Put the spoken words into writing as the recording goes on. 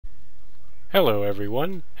Hello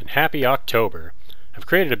everyone, and happy October. I've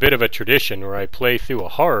created a bit of a tradition where I play through a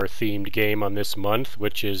horror-themed game on this month,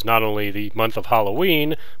 which is not only the month of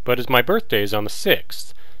Halloween, but is my birthday is on the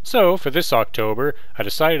 6th. So, for this October, I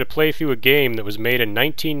decided to play through a game that was made in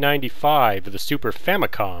 1995 for the Super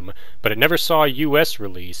Famicom, but it never saw a US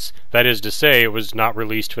release. That is to say, it was not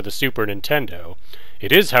released for the Super Nintendo.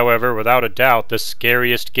 It is, however, without a doubt, the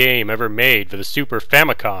scariest game ever made for the Super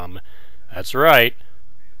Famicom. That's right.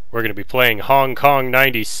 We're going to be playing Hong Kong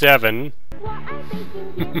 97.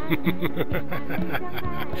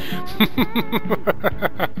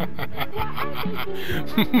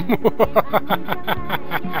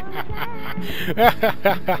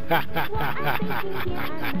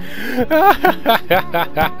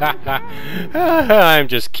 I'm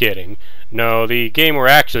just kidding. No, the game we're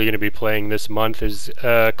actually going to be playing this month is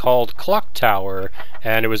called Clock Tower,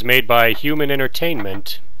 and it was made by Human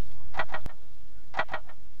Entertainment.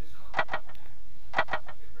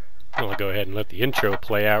 I'll go ahead and let the intro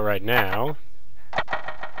play out right now.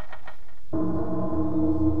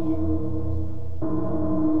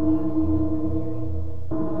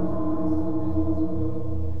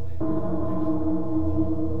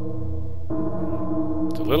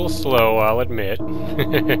 It's a little slow, I'll admit.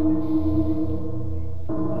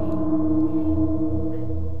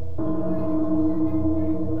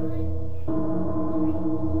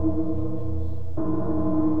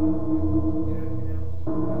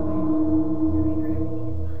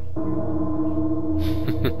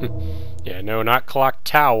 Yeah, no, not Clock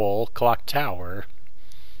Towel, Clock Tower.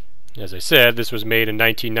 As I said, this was made in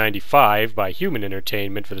 1995 by Human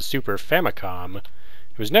Entertainment for the Super Famicom.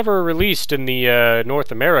 It was never released in the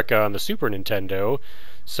North America on the Super Nintendo,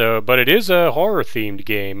 but it is a horror-themed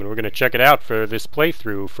game, and we're going to check it out for this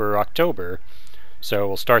playthrough for October. So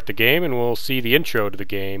we'll start the game, and we'll see the intro to the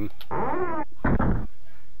game.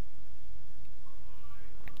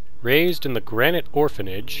 Raised in the Granite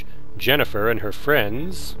Orphanage, Jennifer and her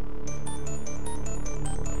friends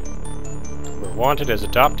were wanted as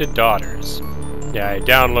adopted daughters. Yeah, I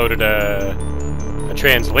downloaded a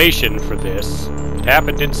translation for this. It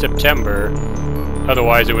happened in September.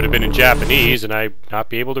 Otherwise it would have been in Japanese and I'd not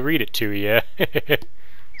be able to read it to you.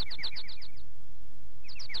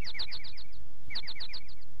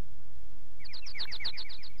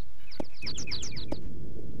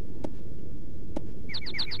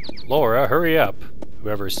 Laura, hurry up.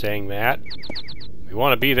 Whoever's saying that. We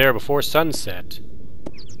want to be there before sunset.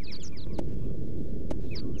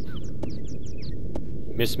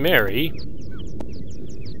 Miss Mary?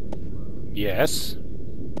 Yes?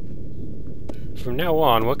 From now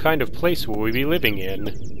on, what kind of place will we be living in?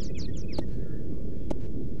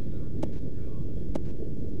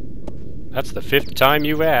 That's the 5th time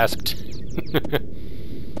you've asked.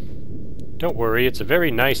 Don't worry, it's a very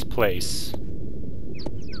nice place.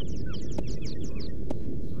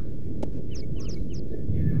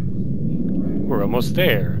 We're almost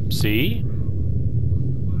there. See?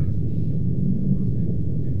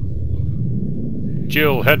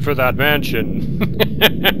 Jill, head for that mansion.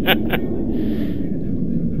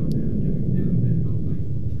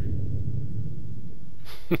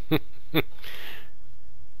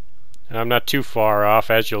 I'm not too far off,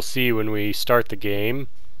 as you'll see when we start the game.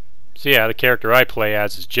 So yeah, the character I play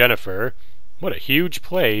as is Jennifer. What a huge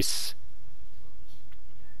place.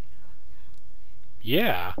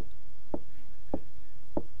 Yeah.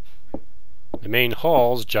 The main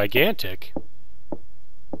hall's gigantic.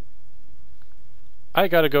 I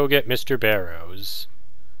gotta go get Mr. Barrows.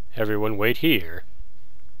 Everyone wait here.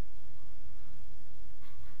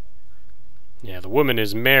 Yeah, the woman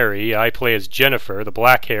is Mary. I play as Jennifer, the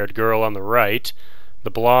black-haired girl on the right.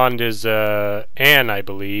 The blonde is Anne, I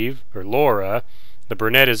believe, or Laura. The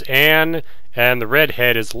brunette is Anne, and the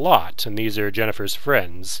redhead is Lotte, and these are Jennifer's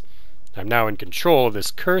friends. I'm now in control of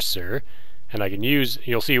this cursor, and I can use,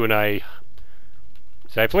 you'll see when I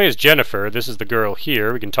play as Jennifer. This is the girl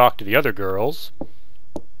here. We can talk to the other girls.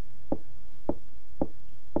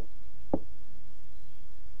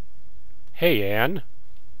 Hey, Anne.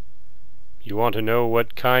 You want to know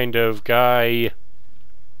what kind of guy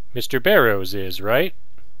Mr. Barrows is, right?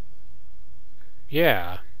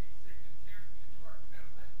 Yeah.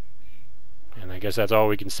 And I guess that's all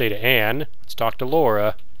we can say to Anne. Let's talk to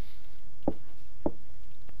Laura.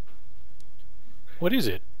 What is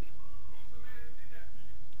it?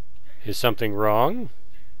 Is something wrong?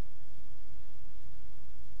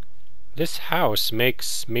 This house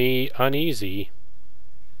makes me uneasy.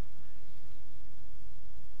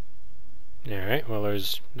 Alright, well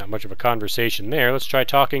there's not much of a conversation there. Let's try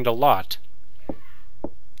talking to Lotte.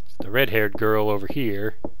 It's the red-haired girl over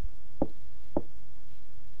here.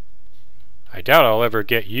 I doubt I'll ever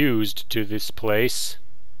get used to this place.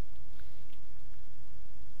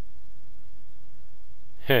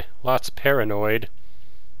 Heh, Lotte's paranoid.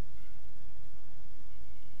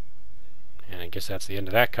 And I guess that's the end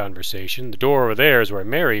of that conversation. The door over there is where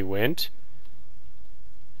Mary went.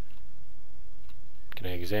 Can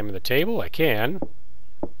I examine the table? I can.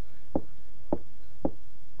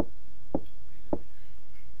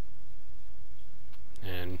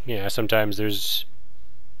 And yeah, sometimes there's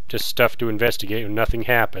just stuff to investigate when nothing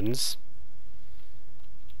happens.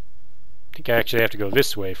 I think I actually have to go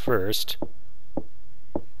this way first.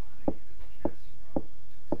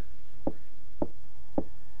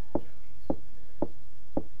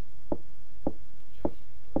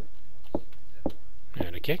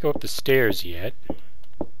 And I can't go up the stairs yet.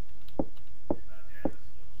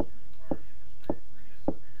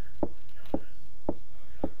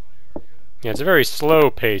 Yeah, it's a very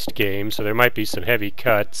slow-paced game, so there might be some heavy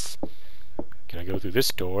cuts. Can I go through this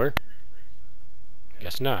door?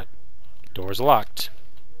 Guess not. Door's locked.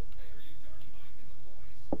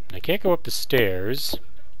 I can't go up the stairs.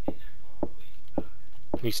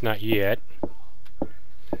 At least not yet.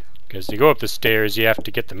 Because to go up the stairs, you have to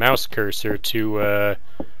get the mouse cursor to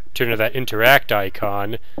turn to that interact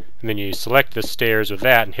icon, and then you select the stairs with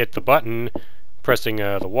that and hit the button, pressing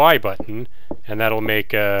the Y button, and that'll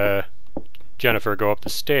make Jennifer go up the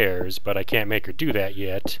stairs, but I can't make her do that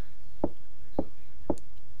yet.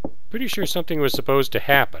 Pretty sure something was supposed to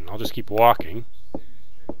happen. I'll just keep walking.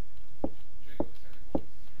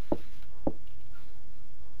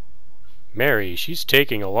 Mary, she's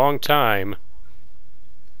taking a long time.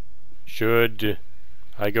 Should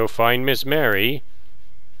I go find Miss Mary?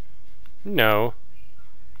 No.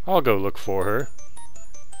 I'll go look for her.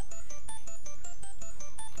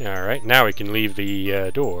 Alright, now we can leave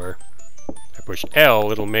the door. If I push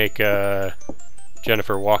L, it'll make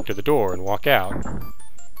Jennifer walk to the door and walk out.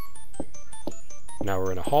 Now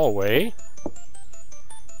we're in a hallway.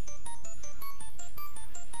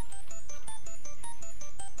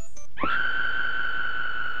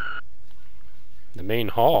 The main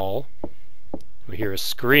hall. We hear a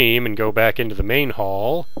scream and go back into the main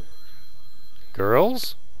hall.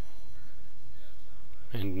 Girls?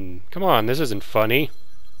 And come on, this isn't funny.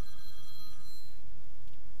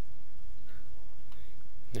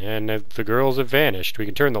 And the girls have vanished. We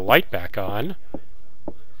can turn the light back on.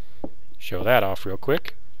 Show that off real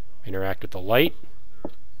quick. Interact with the light.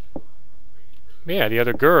 Yeah, the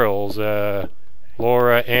other girls,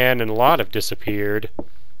 Laura, Ann, and Lotte have disappeared.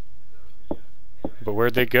 But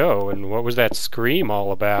where'd they go? And what was that scream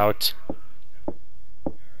all about?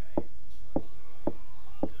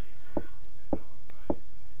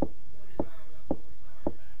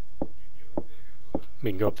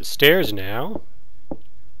 We can go up the stairs now.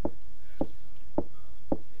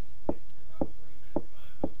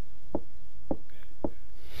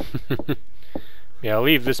 Yeah, I'll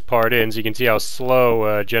leave this part in so you can see how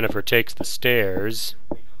slow Jennifer takes the stairs.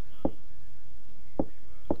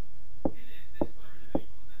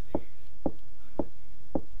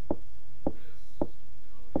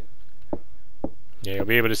 Yeah, you'll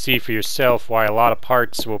be able to see for yourself why a lot of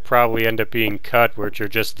parts will probably end up being cut, which are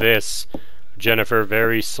just this. Jennifer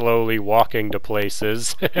very slowly walking to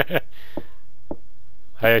places.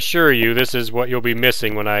 I assure you, this is what you'll be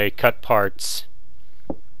missing when I cut parts.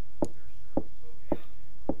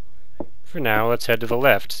 For now, let's head to the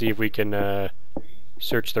left, see if we can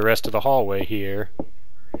search the rest of the hallway here.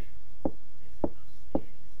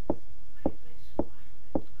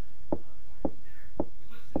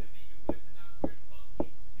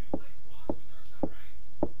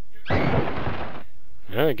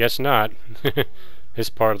 I guess not. This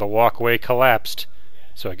part of the walkway collapsed,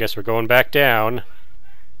 so I guess we're going back down.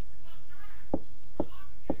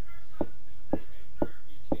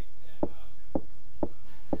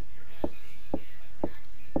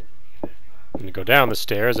 To go down the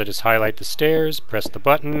stairs, I just highlight the stairs, press the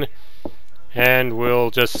button, and we'll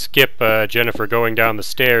just skip Jennifer going down the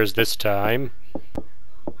stairs this time.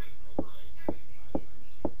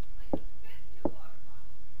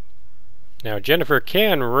 Now Jennifer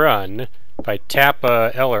can run. If I tap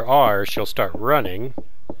L or R, she'll start running.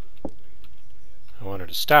 I want her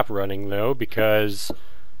to stop running though, because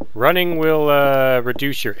running will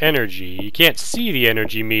reduce your energy. You can't see the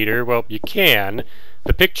energy meter. Well, you can.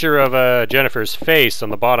 The picture of Jennifer's face on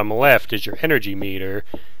the bottom left is your energy meter.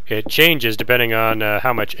 It changes depending on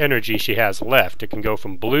how much energy she has left. It can go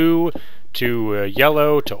from blue to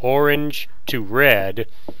yellow to orange to red.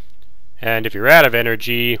 And if you're out of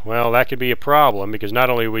energy, well, that could be a problem, because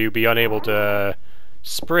not only will you be unable to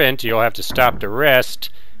sprint, you'll have to stop to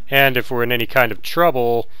rest, and if we're in any kind of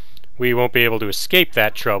trouble, we won't be able to escape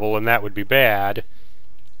that trouble, and that would be bad.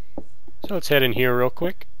 So let's head in here real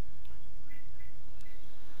quick.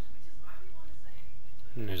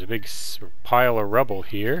 And there's a big pile of rubble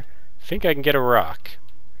here. I think I can get a rock.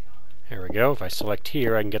 There we go. If I select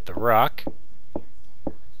here, I can get the rock.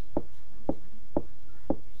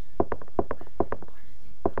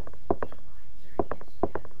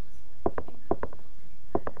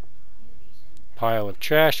 Pile of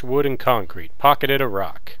trash, wood, and concrete. Pocketed a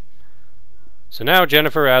rock. So now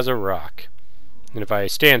Jennifer has a rock. And if I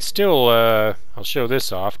stand still, I'll show this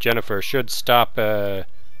off. Jennifer should stop,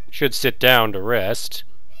 should sit down to rest.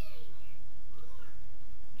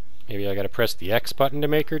 Maybe I gotta press the X button to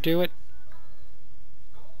make her do it.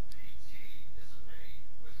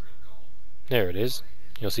 There it is.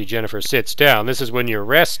 You'll see Jennifer sits down. This is when you're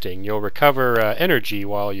resting. You'll recover energy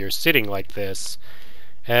while you're sitting like this.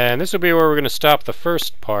 And this will be where we're going to stop the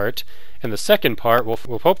first part. And the second part,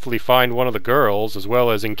 we'll hopefully find one of the girls, as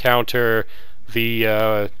well as encounter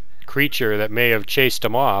the creature that may have chased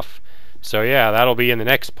them off. So yeah, that'll be in the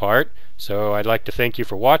next part. So I'd like to thank you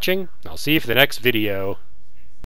for watching. I'll see you for the next video.